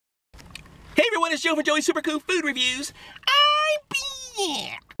Hey everyone, it's Joe from Joey's Super Cool Food Reviews. I'm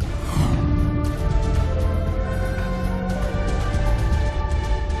back.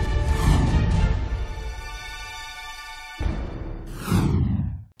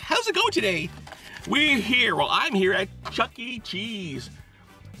 How's it going today? We're here, well I'm here at Chuck E. Cheese.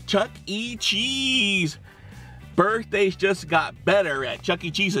 Chuck E. Cheese. Birthdays just got better at Chuck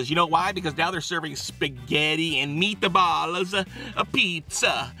E. Cheese's. You know why? Because now they're serving spaghetti and meatballs, a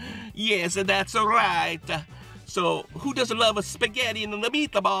pizza. Yes, that's right. So who doesn't love a spaghetti and the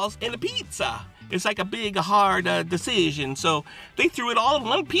meatballs and the pizza? It's like a big, hard decision. So they threw it all in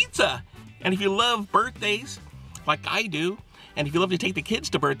one pizza. And if you love birthdays, like I do, and if you love to take the kids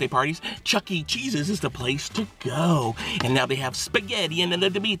to birthday parties, Chuck E. Cheese's is the place to go. And now they have spaghetti and the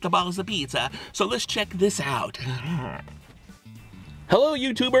meatballs, the pizza. So let's check this out. Hello,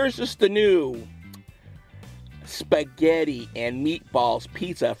 YouTubers. This is the new spaghetti and meatballs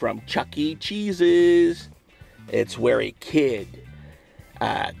pizza from Chuck E. Cheese's. It's where a kid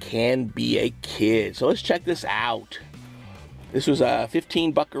can be a kid. So let's check this out. This was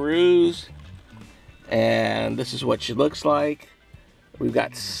 15 buckaroos. And this is what she looks like. We've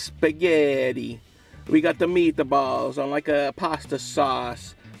got spaghetti. We got the meatballs on like a pasta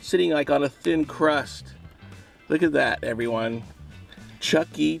sauce, sitting like on a thin crust. Look at that, everyone. Chuck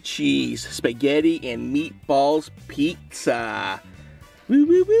E. Cheese, spaghetti and meatballs pizza. Woo,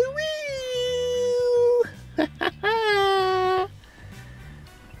 woo, woo, woo.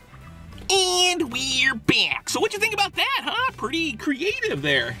 And we're back. So what'd you think about that, huh? Pretty creative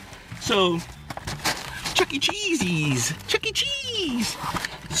there. So, Chuck E. Cheese's, Chuck E. Cheese.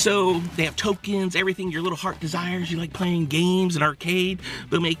 So they have tokens, everything your little heart desires. You like playing games and arcade,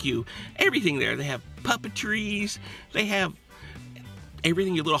 they'll make you everything there. They have puppetries, they have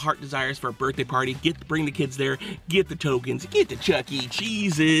everything your little heart desires for a birthday party. Bring the kids there, get the tokens, get the Chuck E.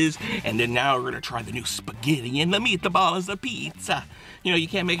 Cheese's, and then now we're gonna try the new spaghetti and the meatballs, the pizza. You know, you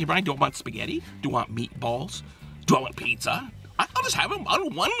can't make it right. Do I want spaghetti? Do I want meatballs? Do I want pizza? I'll just have them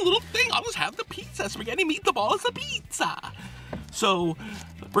on one little thing. I'll just have the pizza, spaghetti, meatballs, the pizza. So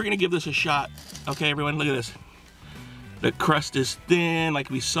we're gonna give this a shot. Okay, everyone, look at this. The crust is thin, like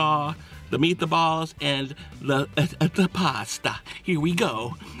we saw. The meatballs and the pasta. Here we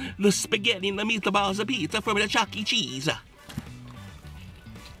go. The spaghetti and the meatballs, the pizza from the Chuck E. Cheese.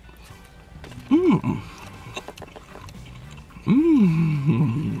 Mmm.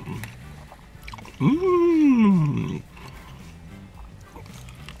 Mmm. Mmm. Mmm.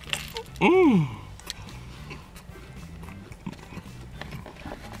 Mmm.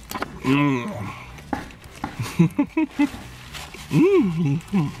 Mmm.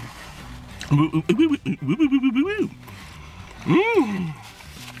 Mmm.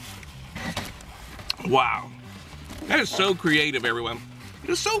 Wow. That is so creative, everyone.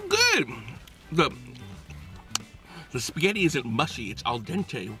 It's so good. The spaghetti isn't mushy, it's al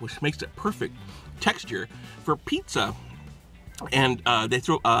dente, which makes it perfect texture for pizza. And they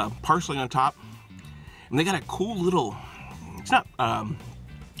throw parsley on top, and they got a cool little, it's not,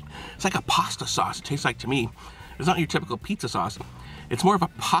 it's like a pasta sauce, it tastes like to me. It's not your typical pizza sauce. It's more of a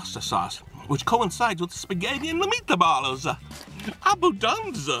pasta sauce, which coincides with the spaghetti and the meatballs.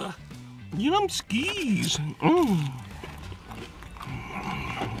 Abundanza. Yum skis. Mmm.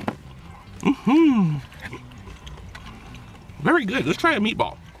 Mm-hmm. Very good. Let's try a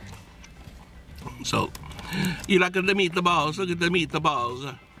meatball. So, you like the meatballs? Look at the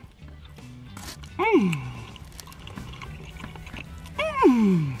meatballs. Mmm.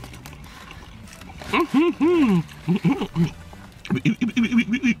 Mmm. Mm-hmm.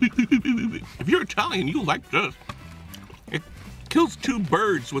 If you're Italian, you like this. It kills two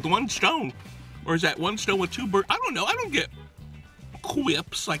birds with one stone. Or is that one stone with two birds? I don't know. I don't get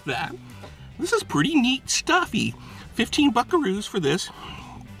quips like that. This is pretty neat stuffy. 15 buckaroos for this.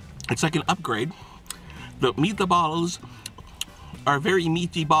 It's like an upgrade. The meatballs are very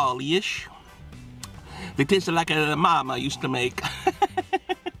meaty ball-ish. They taste like a mama used to make.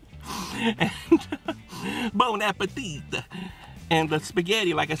 And bon appetit. And the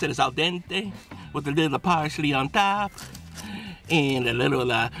spaghetti, like I said, is al dente with a little parsley on top and a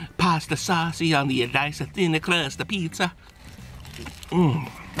little pasta sauce on the nice thin crust, the pizza. Mmm.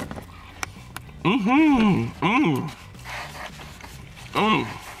 Mm-hmm. Mmm. Mmm.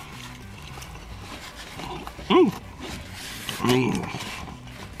 Mmm. Mmm.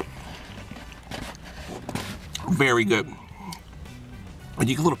 Very good. And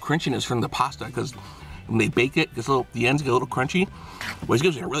you get a little crunchiness from the pasta because when they bake it, the ends get a little crunchy, which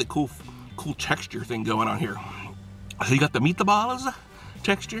gives it a really cool texture thing going on here. So you got the meatballs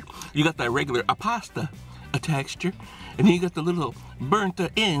texture, you got the regular pasta texture, and then you got the little burnt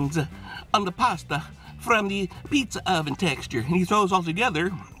ends on the pasta from the pizza oven texture. And he throws all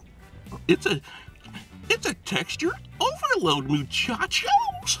together. It's a texture overload,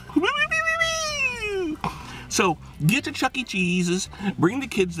 muchachos. So get to Chuck E. Cheese's, bring the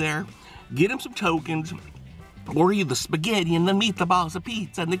kids there, get them some tokens, order the spaghetti and the meatballs of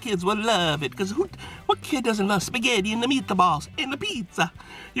pizza, and the kids will love it. Because what kid doesn't love spaghetti and the meatballs and the pizza?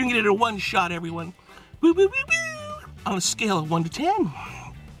 You can get it in one shot, everyone. Woo, woo, woo, woo. On a scale of 1 to 10,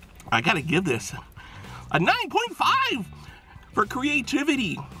 I gotta give this a 9.5 for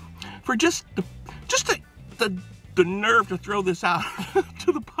creativity, for just the nerve to throw this out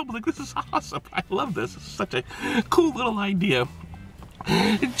to the public. This is awesome. I love this. It's such a cool little idea.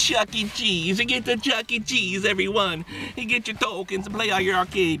 Chuck E. Cheese. You get the Chuck E. Cheese, everyone. You get your tokens and play all your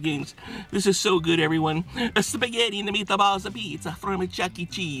arcade games. This is so good, everyone. A spaghetti and the meatballs of pizza from a Chuck E.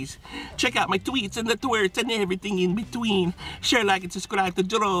 Cheese. Check out my tweets and the twerts and everything in between. Share, like, and subscribe to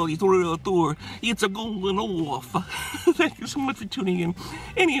Jolly's World Tour. It's a going off. Thank you so much for tuning in.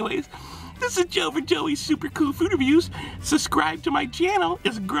 Anyways, this is Joe for Joey's Super Cool Food Reviews. Subscribe to my channel.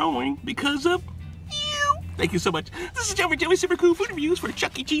 It's growing because of you. Thank you so much. This is Joe for Joey's Super Cool Food Reviews for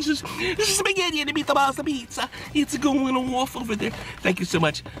Chuck E. Cheese's. This is spaghetti and the meatballs of pizza. It's going off over there. Thank you so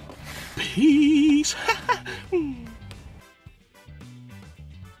much. Peace.